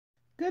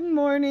Good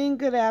morning,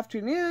 good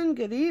afternoon,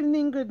 good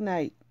evening, good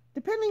night.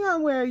 Depending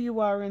on where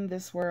you are in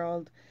this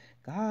world,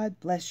 God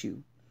bless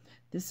you.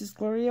 This is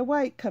Gloria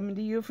White coming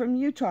to you from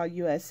Utah,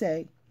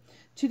 USA.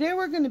 Today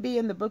we're going to be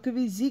in the book of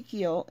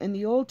Ezekiel in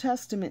the Old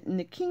Testament in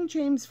the King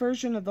James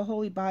Version of the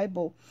Holy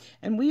Bible,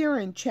 and we are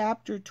in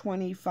chapter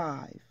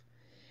 25.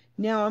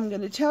 Now I'm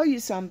going to tell you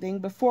something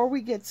before we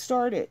get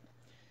started.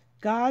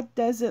 God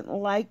doesn't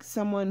like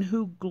someone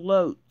who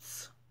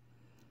gloats.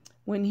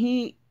 When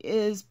he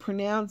is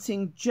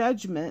pronouncing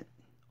judgment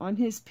on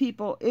his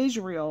people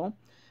Israel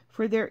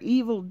for their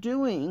evil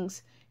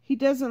doings, he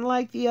doesn't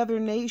like the other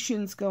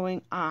nations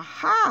going,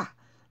 aha,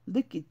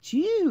 look at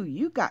you,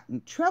 you got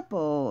in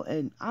trouble,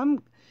 and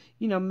I'm,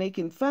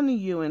 making fun of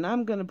you, and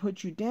I'm going to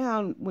put you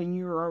down when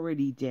you're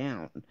already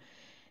down.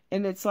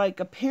 And it's like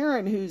a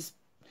parent who's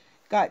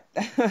got,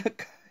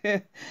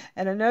 and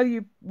I know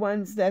you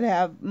ones that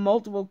have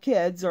multiple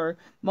kids or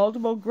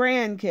multiple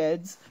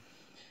grandkids,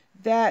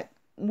 that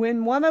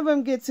when one of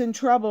them gets in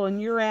trouble and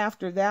you're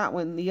after that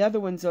one, the other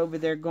one's over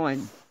there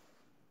going,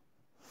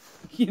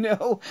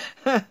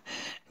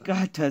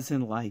 God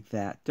doesn't like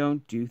that.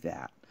 Don't do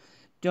that.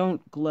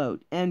 Don't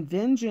gloat. And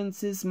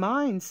vengeance is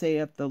mine,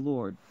 saith the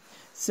Lord.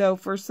 So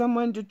for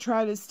someone to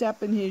try to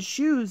step in his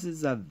shoes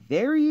is a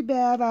very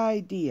bad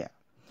idea.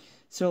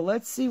 So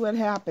let's see what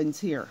happens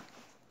here.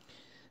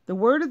 The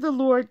word of the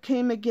Lord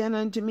came again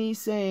unto me,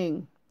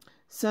 saying,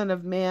 Son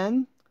of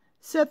man,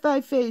 set thy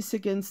face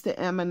against the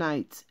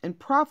Ammonites, and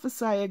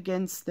prophesy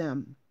against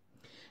them.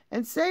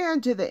 And say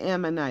unto the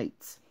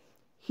Ammonites,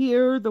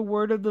 Hear the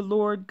word of the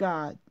Lord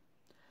God.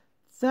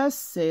 Thus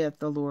saith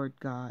the Lord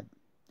God,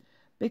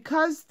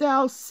 Because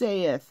thou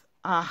sayest,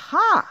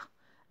 Aha,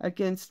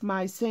 against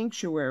my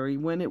sanctuary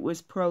when it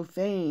was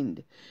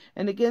profaned,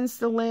 and against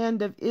the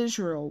land of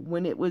Israel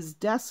when it was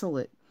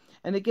desolate,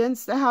 and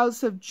against the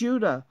house of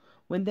Judah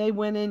when they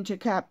went into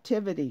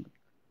captivity.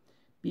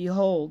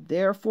 Behold,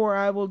 therefore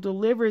I will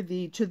deliver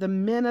thee to the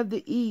men of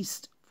the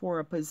east for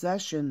a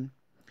possession,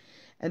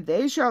 and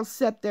they shall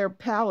set their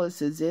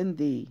palaces in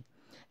thee,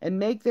 and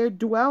make their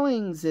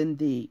dwellings in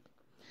thee.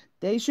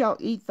 They shall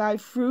eat thy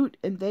fruit,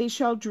 and they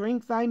shall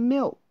drink thy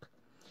milk.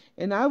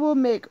 And I will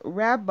make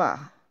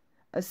Rabbah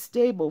a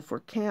stable for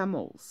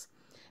camels,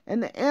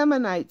 and the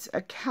Ammonites a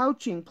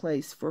couching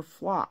place for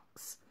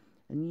flocks.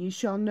 And ye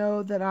shall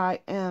know that I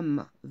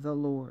am the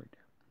Lord.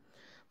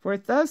 For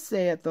thus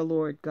saith the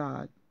Lord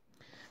God,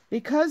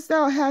 Because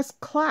thou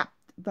hast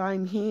clapped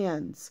thine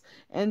hands,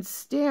 and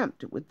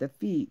stamped with the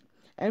feet,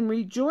 and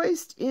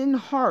rejoiced in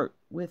heart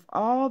with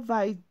all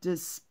thy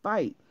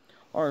despite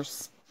or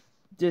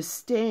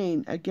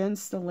disdain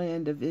against the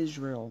land of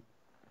Israel.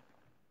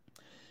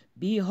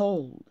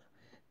 Behold,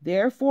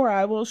 therefore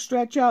I will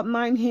stretch out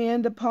mine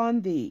hand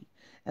upon thee,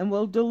 and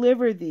will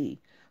deliver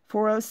thee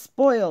for a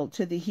spoil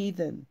to the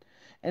heathen.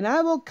 And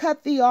I will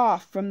cut thee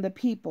off from the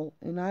people,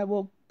 and I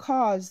will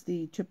cause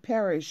thee to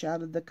perish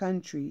out of the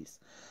countries.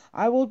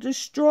 I will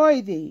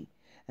destroy thee,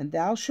 and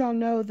thou shalt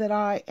know that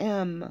I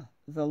am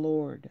the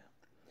Lord.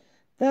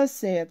 Thus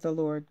saith the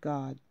Lord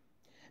God,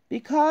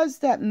 Because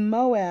that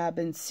Moab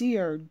and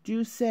Seir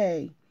do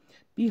say,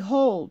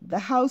 Behold, the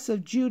house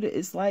of Judah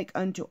is like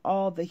unto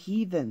all the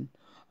heathen,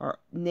 or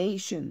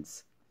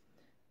nations.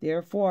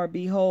 Therefore,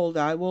 behold,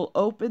 I will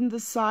open the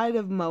side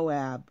of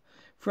Moab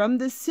from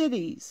the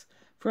cities,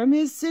 from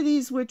his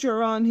cities which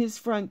are on his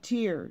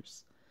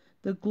frontiers,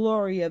 the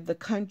glory of the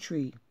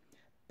country,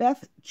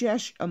 Beth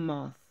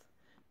Jeshimoth,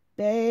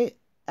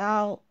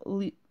 Baal-meon,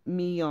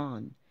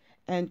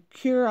 and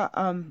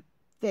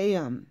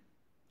Kiriathaim,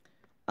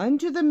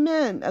 unto the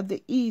men of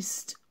the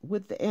east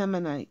with the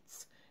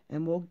Ammonites,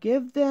 and will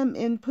give them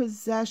in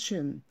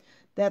possession,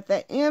 that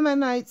the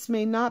Ammonites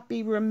may not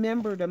be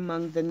remembered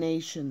among the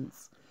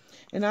nations.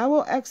 And I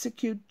will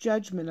execute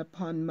judgment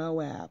upon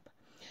Moab,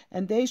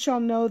 and they shall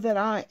know that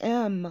I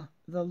am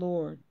the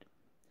Lord.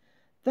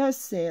 Thus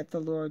saith the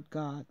Lord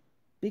God,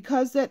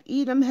 Because that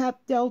Edom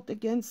hath dealt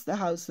against the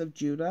house of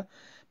Judah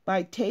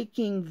by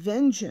taking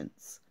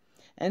vengeance,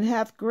 and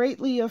hath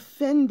greatly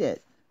offended,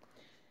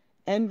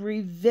 and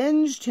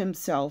revenged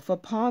himself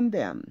upon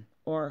them,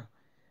 or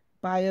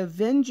by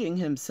avenging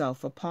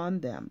himself upon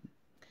them.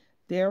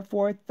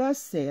 Therefore thus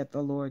saith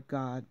the Lord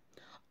God,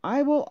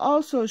 I will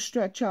also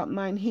stretch out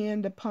mine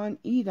hand upon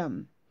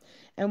Edom,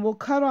 and will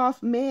cut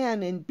off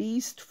man and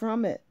beast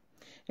from it,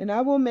 and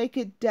I will make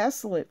it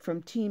desolate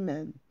from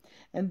Teman,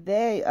 and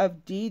they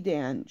of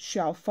Dedan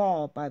shall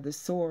fall by the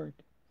sword.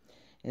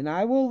 And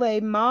I will lay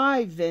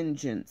my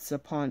vengeance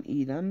upon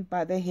Edom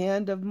by the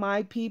hand of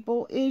my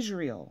people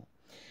Israel,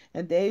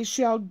 and they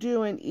shall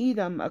do in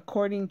Edom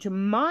according to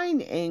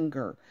mine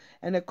anger,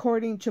 and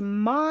according to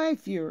my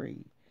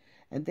fury,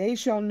 and they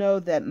shall know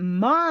that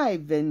my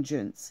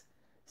vengeance,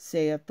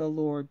 saith the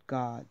Lord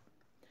God.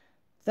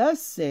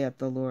 Thus saith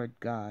the Lord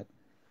God,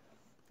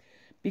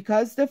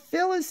 Because the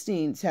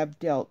Philistines have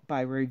dealt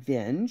by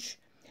revenge,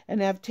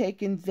 and have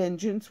taken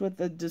vengeance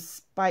with a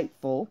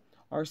despiteful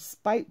or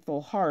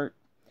spiteful heart,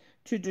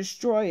 to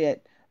destroy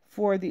it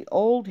for the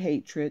old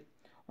hatred,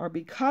 or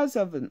because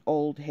of an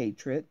old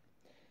hatred,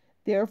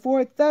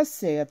 Therefore thus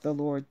saith the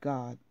Lord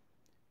God,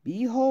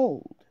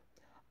 Behold,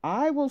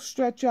 I will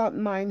stretch out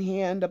mine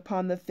hand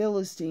upon the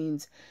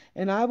Philistines,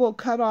 and I will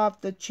cut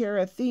off the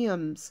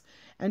Cherethims,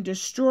 and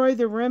destroy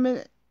the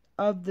remnant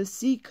of the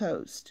sea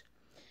coast.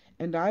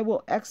 And I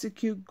will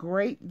execute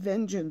great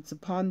vengeance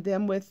upon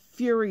them with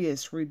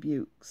furious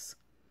rebukes.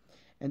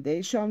 And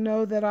they shall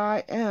know that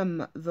I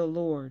am the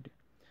Lord,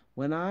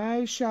 when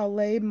I shall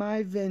lay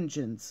my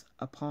vengeance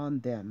upon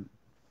them.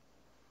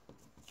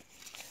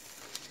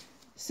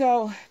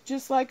 So,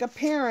 just like a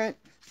parent,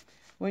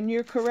 when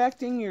you're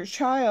correcting your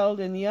child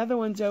and the other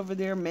one's over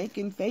there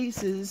making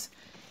faces,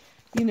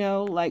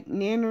 like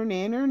nanner,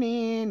 nanner,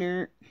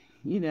 nanner,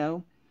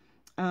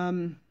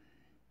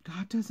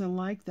 God doesn't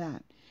like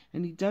that.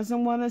 And he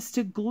doesn't want us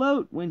to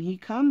gloat when he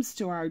comes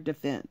to our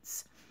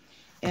defense.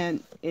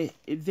 And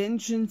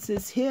vengeance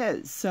is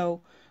his.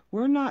 So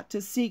we're not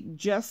to seek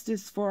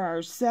justice for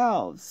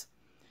ourselves,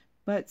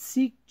 but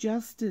seek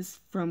justice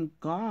from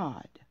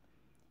God.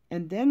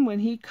 And then when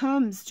he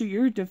comes to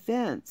your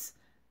defense,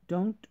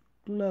 don't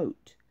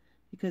gloat.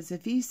 Because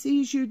if he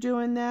sees you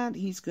doing that,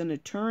 he's going to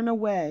turn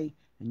away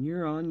and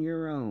you're on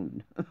your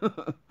own.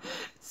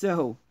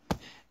 So,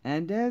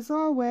 and as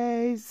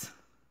always,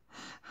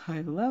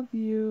 I love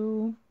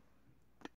you.